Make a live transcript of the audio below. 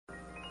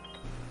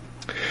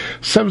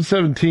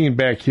7:17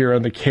 back here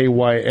on the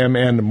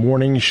KYMN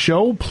Morning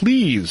Show.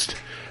 Pleased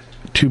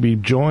to be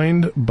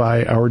joined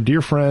by our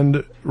dear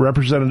friend,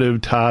 Representative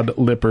Todd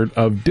Lippert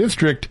of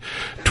District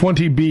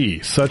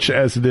 20B, such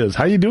as it is.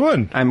 How you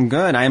doing? I'm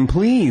good. I'm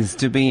pleased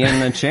to be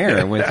in the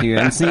chair with you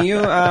and see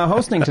you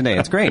hosting today.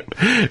 It's great.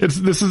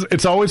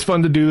 It's always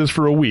fun to do this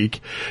for a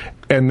week,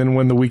 and then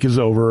when the week is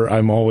over,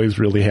 I'm always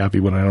really happy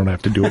when I don't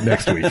have to do it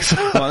next week. So.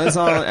 Well, it's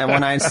all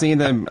when I see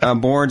the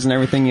boards and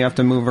everything you have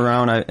to move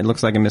around. It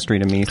looks like a mystery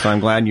to me. So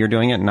I'm glad you're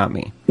doing it, and not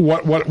me.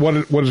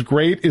 What is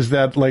great is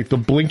that like the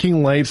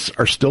blinking lights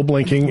are still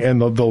blinking, and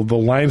the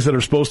lines that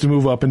are supposed to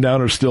move up and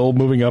down are still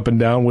moving up and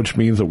down, which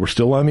means that we're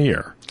still on the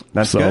air.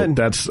 That's good.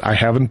 I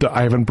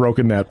haven't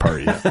broken that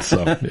part yet.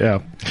 So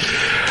yeah.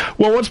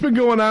 Well, what's been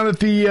going on at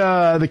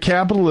the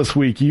Capitol this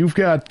week? You've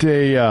got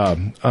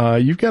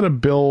a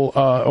bill.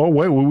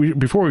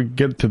 Before we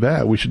get to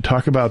that, we should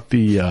talk about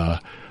the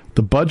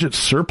budget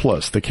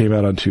surplus that came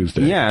out on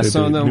Tuesday. Yeah,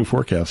 so the new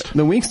forecast.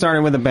 The week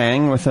started with a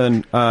bang with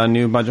a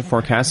new budget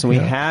forecast. So we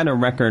had a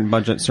record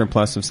budget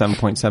surplus of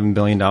 $7.7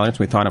 billion.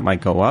 We thought it might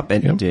go up.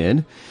 It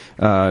did.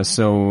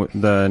 So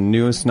the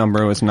newest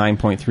number was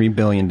 $9.3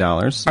 billion.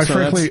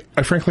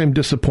 I frankly am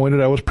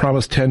disappointed. I was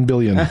promised $10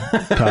 billion,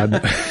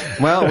 Todd.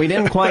 Well, we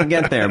didn't quite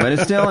get there, but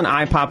it's still an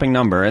eye-popping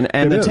number.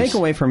 And the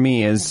takeaway for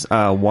me is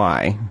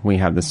why we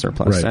have this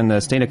surplus. Right. And the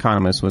state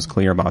economist was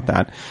clear about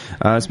that.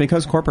 It's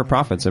because corporate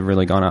profits have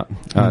really gone up.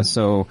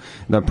 So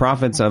the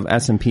profits of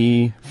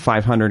S&P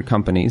 500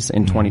 companies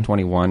in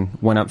 2021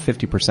 went up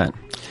 50%.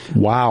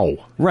 Wow.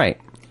 Right.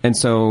 And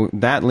so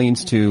that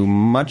leads to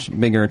much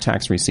bigger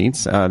tax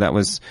receipts. That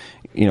was,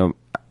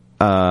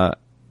 I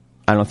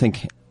don't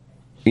think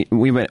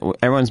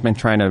everyone's been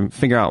trying to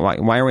figure out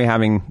why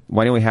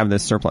do we have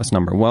this surplus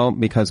number? Well,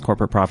 because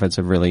corporate profits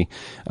have really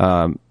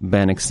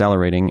been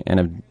accelerating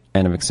and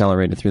have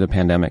accelerated through the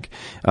pandemic.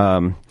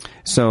 And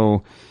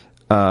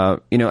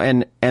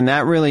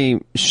that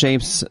really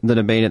shapes the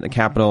debate at the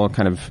Capitol,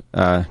 kind of,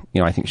 I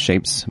think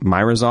shapes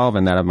my resolve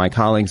and that of my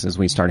colleagues as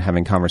we start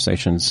having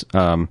conversations,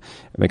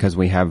 because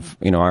we have,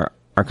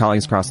 our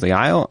colleagues across the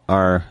aisle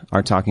are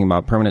talking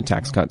about permanent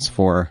tax cuts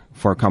for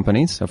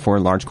companies, for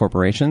large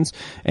corporations.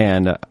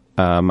 And,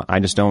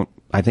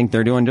 I think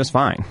they're doing just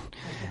fine.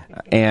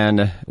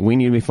 And we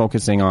need to be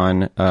focusing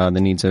on, the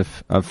needs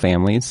of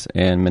families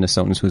and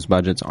Minnesotans whose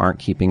budgets aren't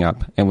keeping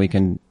up, and we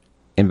can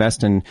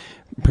invest in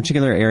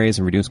particular areas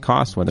and reduce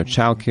costs, whether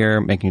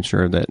childcare, making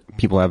sure that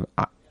people have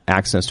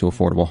access to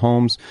affordable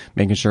homes,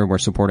 making sure we're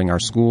supporting our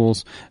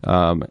schools.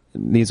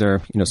 These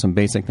are, some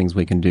basic things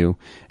we can do.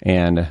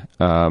 And,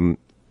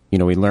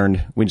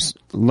 we just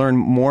learned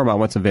more about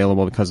what's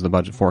available because of the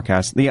budget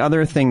forecast. The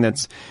other thing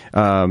that's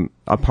a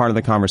part of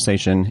the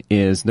conversation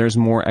is there's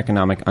more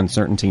economic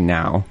uncertainty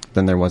now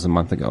than there was a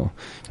month ago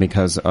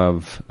because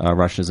of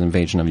Russia's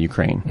invasion of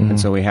Ukraine. Mm-hmm. And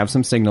so we have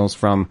some signals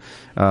from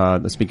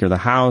the Speaker of the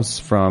House,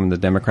 from the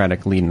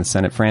Democratic lead in the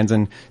Senate,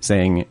 Franzen,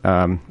 saying,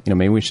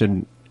 maybe we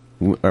should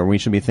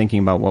be thinking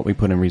about what we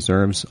put in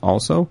reserves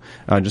also,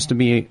 just to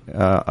be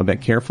a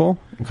bit careful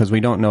because we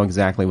don't know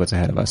exactly what's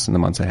ahead of us in the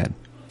months ahead.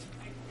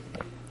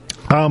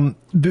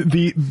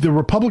 The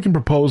Republican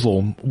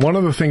proposal, one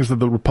of the things that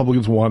the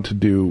Republicans want to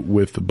do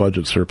with the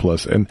budget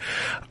surplus, and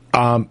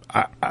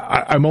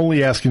I'm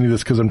only asking you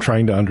this because I'm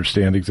trying to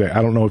understand exactly.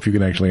 I don't know if you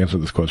can actually answer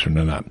this question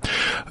or not.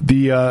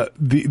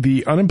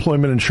 The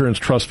Unemployment Insurance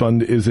Trust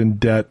Fund is in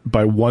debt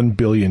by $1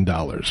 billion,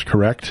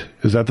 correct?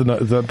 Is that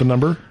the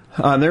number?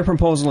 Their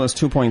proposal is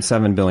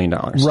 $2.7 billion.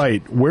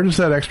 Right. Where does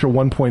that extra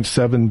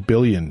 $1.7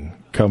 billion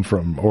come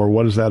from, or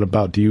what is that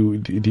about? Do you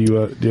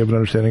have an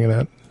understanding of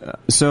that?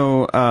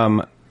 So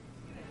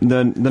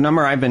the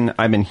number I've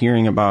been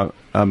hearing about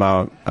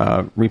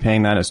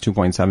repaying that is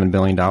 $2.7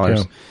 billion.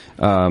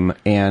 Yeah.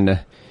 And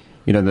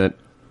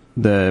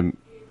the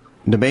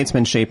debate's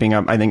been shaping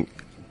up. I think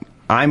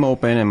I'm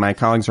open and my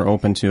colleagues are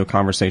open to a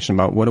conversation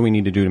about what do we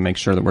need to do to make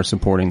sure that we're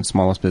supporting the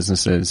smallest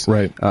businesses,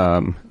 right?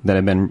 That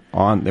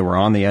were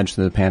on the edge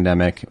of the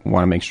pandemic,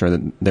 want to make sure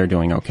that they're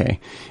doing okay.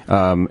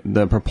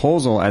 The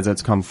proposal as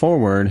it's come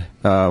forward,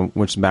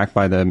 which is backed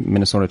by the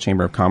Minnesota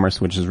Chamber of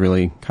Commerce, which is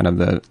really kind of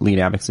the lead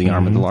advocacy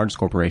arm of the largest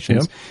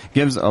corporations,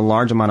 gives a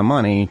large amount of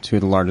money to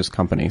the largest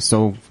companies.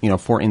 So,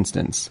 for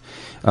instance,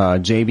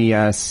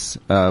 JBS,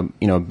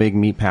 big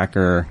meat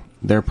packer,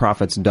 their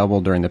profits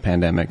doubled during the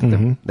pandemic.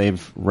 Mm-hmm.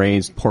 They've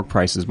raised pork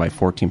prices by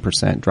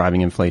 14%,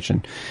 driving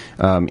inflation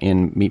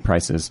in meat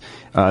prices.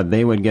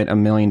 They would get $1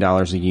 million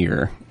a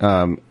year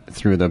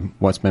through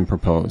what's been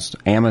proposed.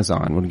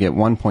 Amazon would get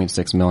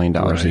 $1.6 million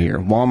a year.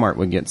 Walmart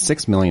would get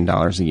 $6 million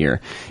a year.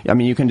 I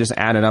mean, you can just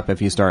add it up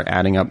if you start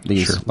adding up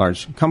these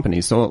large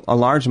companies. So a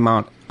large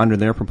amount under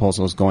their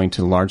proposal is going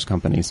to large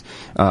companies.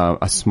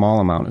 A small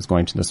amount is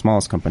going to the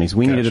smallest companies.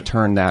 We needed to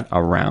turn that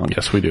around.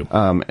 Yes, we do.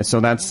 So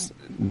that's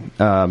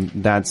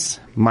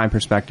my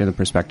perspective, the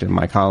perspective of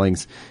my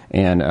colleagues,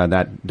 and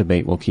that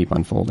debate will keep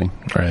unfolding.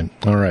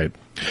 All right.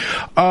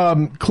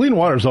 Clean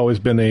water has always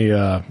been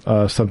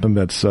something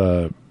that's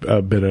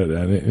been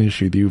an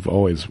issue that you've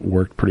always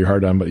worked pretty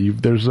hard on. But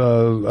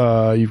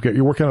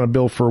you're working on a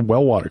bill for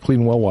well water,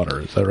 clean well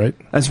water. Is that right?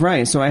 That's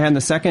right. So I had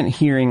the second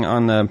hearing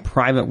on the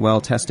Private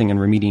Well Testing and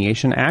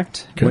Remediation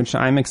Act, which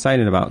I'm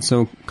excited about.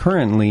 So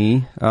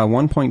currently,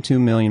 1.2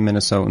 million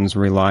Minnesotans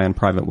rely on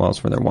private wells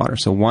for their water.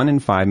 So 1 in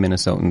 5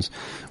 Minnesotans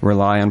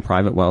rely on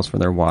private wells for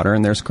their water,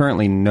 and there's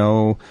currently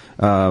no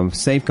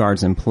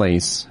safeguards in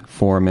place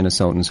for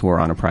Minnesotans who are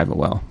on a private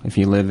well. If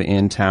you live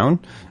in town,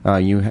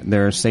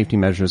 there are safety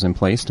measures in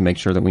place to make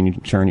sure that when you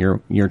turn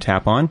your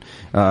tap on,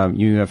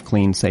 you have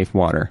clean, safe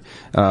water.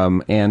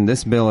 And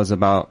this bill is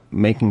about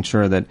making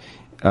sure that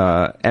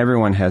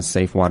everyone has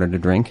safe water to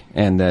drink,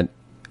 and that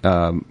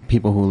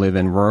people who live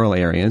in rural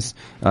areas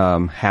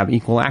have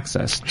equal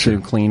access to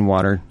clean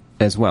water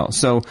as well.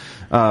 So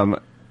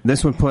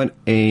this would put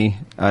a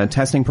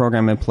testing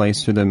program in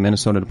place through the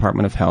Minnesota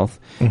Department of Health.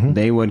 Mm-hmm.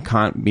 They would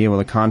be able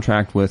to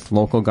contract with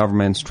local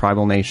governments,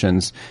 tribal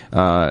nations,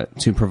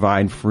 to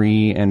provide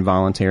free and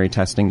voluntary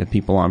testing to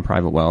people on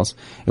private wells.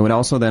 It would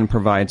also then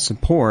provide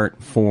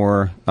support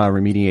for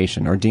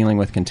remediation or dealing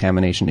with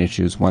contamination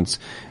issues once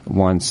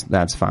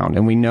that's found.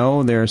 And we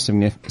know there are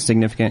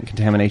significant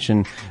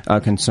contamination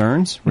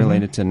concerns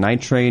related to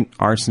nitrate,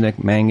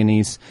 arsenic,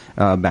 manganese,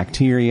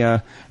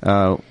 bacteria.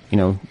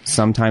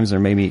 Sometimes there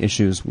may be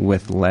issues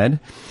with lead.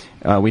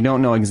 We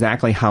don't know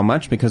exactly how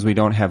much because we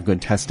don't have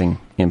good testing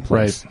in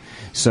place. Right.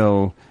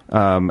 So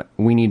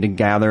we need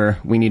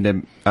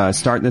to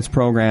start this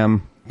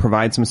program,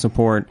 provide some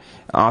support.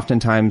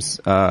 Oftentimes,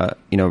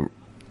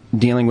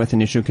 dealing with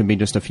an issue could be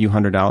just a few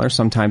 $100s.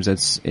 Sometimes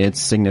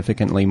it's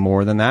significantly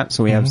more than that.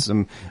 So we have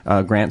some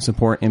grant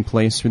support in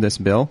place through this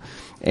bill,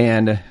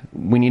 and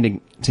we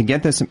need to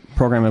get this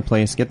program in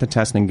place, get the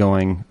testing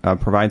going,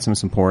 provide some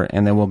support,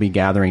 and then we'll be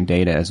gathering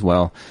data as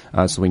well,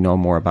 so we know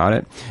more about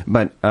it.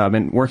 But I've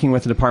been working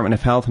with the Department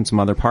of Health and some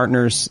other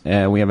partners.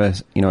 We have a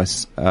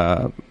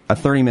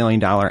 $30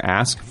 million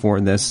ask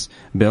for this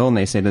bill, and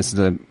they say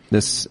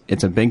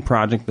it's a big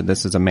project, but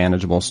this is a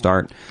manageable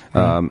start,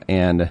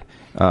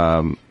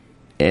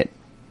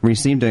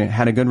 it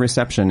had a good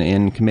reception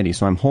in committee,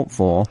 so I'm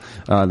hopeful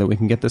that we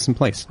can get this in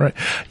place. Right.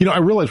 I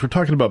realize we're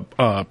talking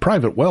about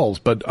private wells,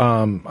 but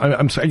I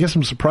guess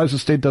I'm surprised the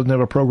state doesn't have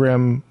a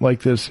program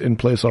like this in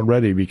place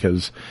already,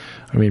 because,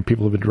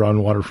 people have been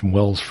drawing water from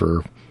wells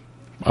for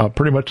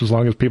pretty much as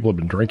long as people have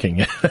been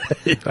drinking.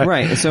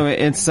 Right. So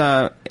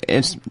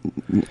it's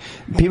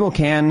people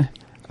can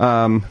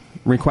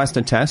request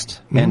a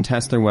test and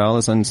test their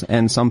wells,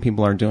 and some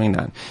people are doing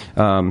that.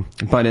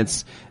 But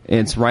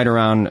it's right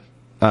around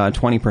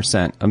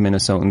 20% of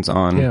Minnesotans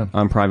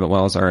on private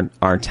wells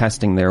are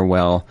testing their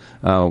well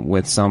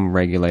with some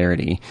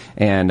regularity,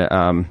 and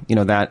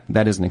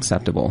that isn't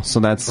acceptable. So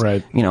that's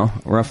right.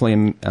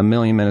 Roughly a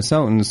million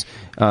Minnesotans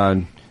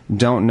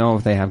don't know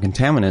if they have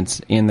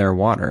contaminants in their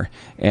water,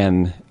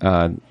 and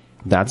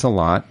that's a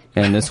lot.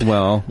 And this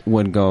well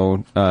would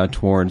go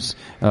towards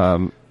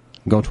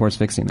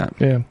fixing that.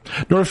 Yeah.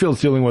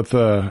 Northfield's dealing with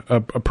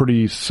a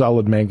pretty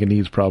solid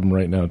manganese problem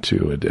right now,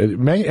 too.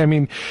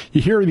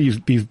 You hear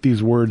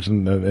these words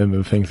and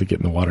the things that get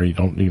in the water, you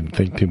don't even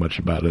think too much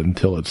about it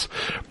until it's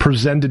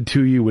presented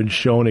to you and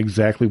shown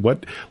exactly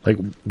what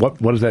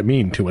does that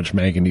mean, too much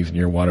manganese in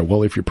your water?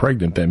 Well, if you're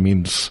pregnant, that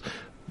means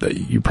that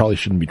you probably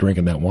shouldn't be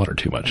drinking that water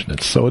too much.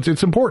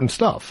 It's important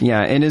stuff.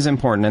 Yeah, it is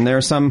important, and there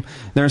are some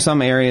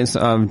areas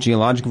of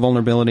geologic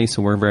vulnerability.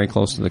 So we're very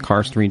close to the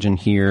karst region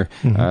here.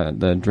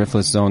 The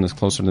driftless zone is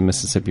closer to the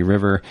Mississippi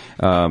River.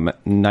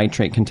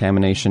 Nitrate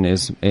contamination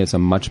is a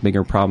much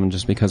bigger problem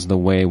just because of the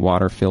way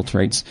water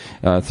filtrates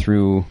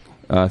through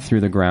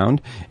the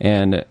ground,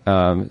 and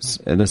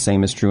the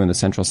same is true in the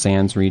Central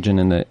Sands region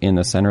in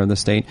the center of the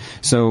state.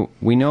 So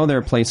we know there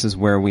are places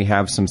where we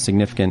have some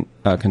significant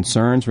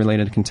concerns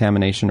related to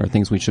contamination or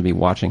things we should be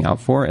watching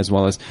out for, as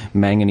well as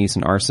manganese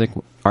and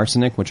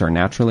arsenic, which are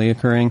naturally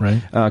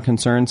occurring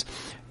concerns.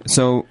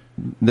 So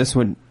this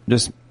would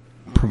just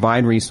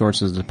provide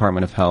resources to the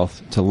Department of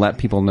Health to let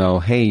people know,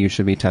 hey, you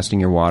should be testing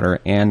your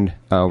water, and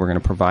we're going to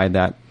provide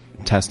that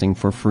testing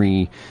for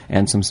free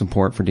and some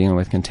support for dealing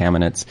with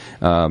contaminants.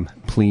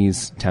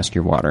 Please test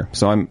your water.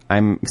 So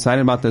I'm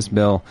excited about this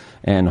bill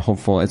and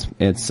hopeful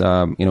it's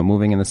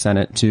moving in the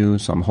Senate too.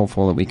 So I'm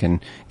hopeful that we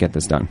can get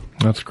this done.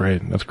 That's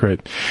great.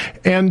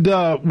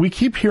 And we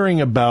keep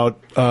hearing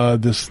about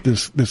this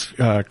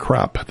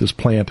crop, this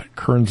plant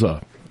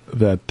Kernza,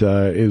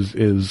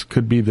 that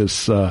could be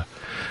this.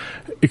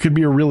 It could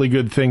be a really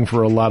good thing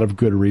for a lot of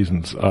good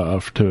reasons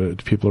to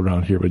people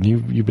around here. But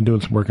you've been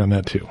doing some work on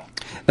that too.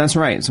 That's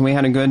right. So we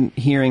had a good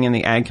hearing in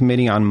the Ag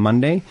Committee on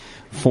Monday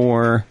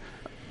for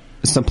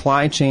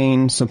supply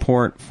chain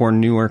support for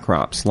newer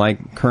crops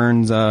like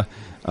Kernza,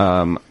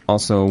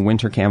 also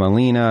winter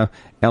camelina,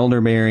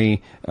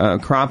 elderberry,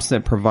 crops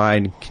that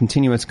provide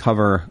continuous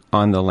cover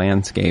on the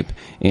landscape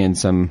in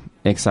some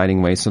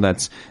exciting ways. So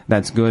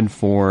that's good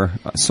for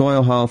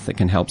soil health. It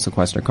can help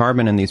sequester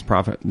carbon, and these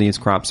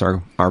crops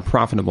are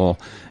profitable,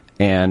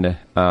 and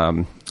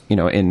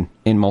in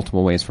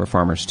multiple ways for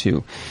farmers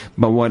too.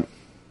 But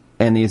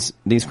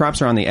these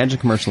crops are on the edge of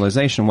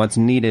commercialization. What's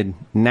needed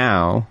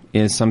now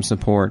is some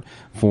support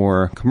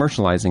for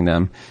commercializing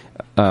them.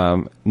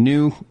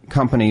 New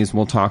companies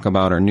will talk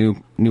about, or new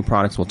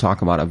products will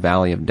talk about, a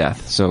valley of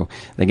death. So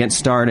they get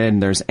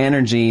started, there's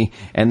energy,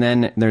 and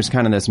then there's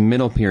kind of this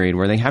middle period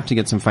where they have to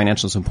get some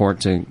financial support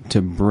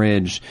to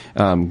bridge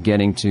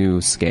getting to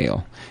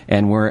scale.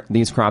 And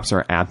these crops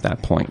are at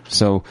that point.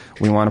 So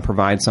we want to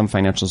provide some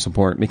financial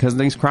support because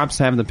these crops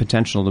have the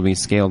potential to be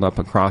scaled up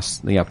across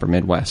the upper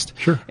Midwest.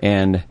 Sure.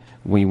 And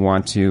we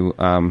want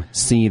to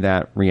see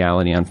that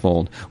reality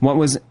unfold.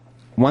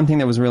 One thing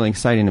that was really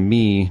exciting to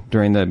me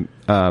during the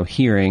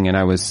hearing, and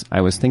I was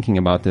thinking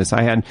about this.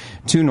 I had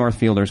two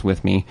Northfielders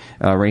with me.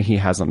 Rahi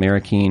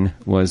Hazlitt-Marroquin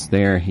was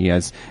there. He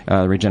has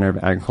the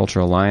Regenerative Agriculture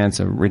Alliance,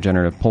 a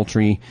regenerative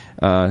poultry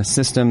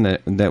system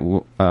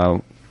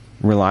that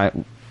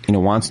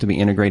wants to be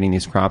integrating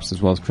these crops,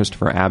 as well as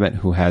Christopher Abbott,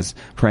 who has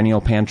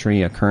Perennial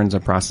Pantry, a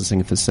Kernza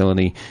processing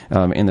facility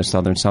in the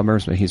southern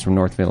suburbs, but he's from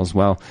Northville as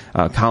well.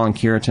 Colin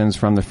Curitan's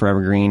from the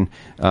Forever Green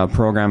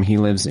program. He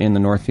lives in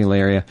the Northfield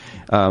area.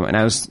 And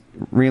I was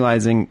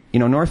realizing,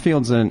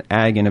 Northfield's an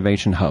ag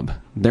innovation hub.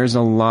 There's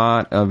a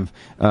lot of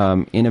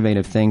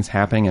innovative things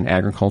happening in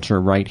agriculture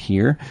right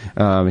here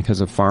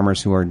because of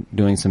farmers who are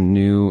doing some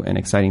new and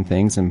exciting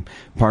things. And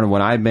part of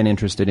what I've been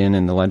interested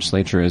in the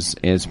legislature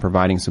is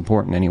providing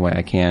support in any way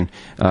I can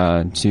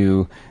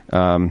to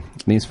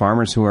these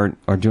farmers who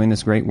are doing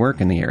this great work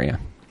in the area.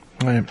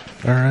 All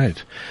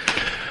right.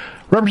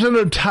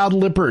 Representative Todd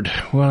Lippert,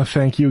 we want to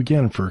thank you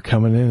again for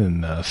coming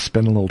in and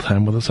spending a little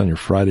time with us on your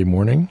Friday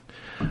morning.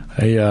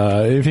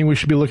 Anything we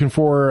should be looking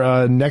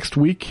for next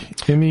week?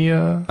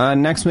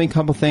 Next week, a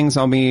couple things.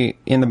 I'll be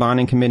in the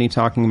bonding committee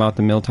talking about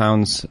the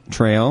Milltowns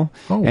Trail,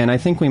 and I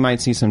think we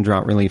might see some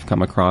drought relief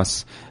come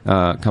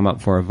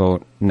up for a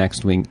vote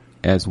next week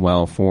as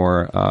well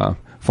for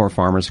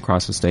farmers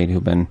across the state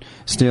who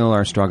still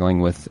are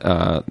struggling with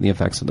the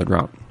effects of the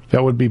drought.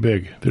 That would be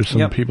big. There's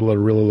some people that are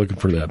really looking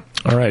for that.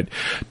 All right.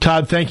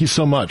 Todd, thank you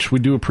so much. We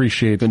do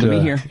appreciate it. Good to be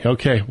here.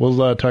 Okay.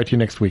 We'll talk to you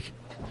next week.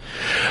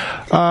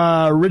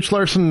 Rich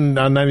Larson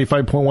on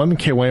 95.1, the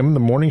KYM, the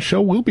morning show.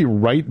 We'll be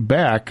right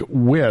back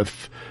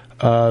with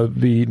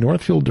the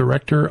Northfield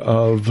Director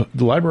of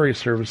the Library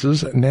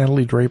Services,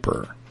 Natalie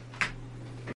Draper.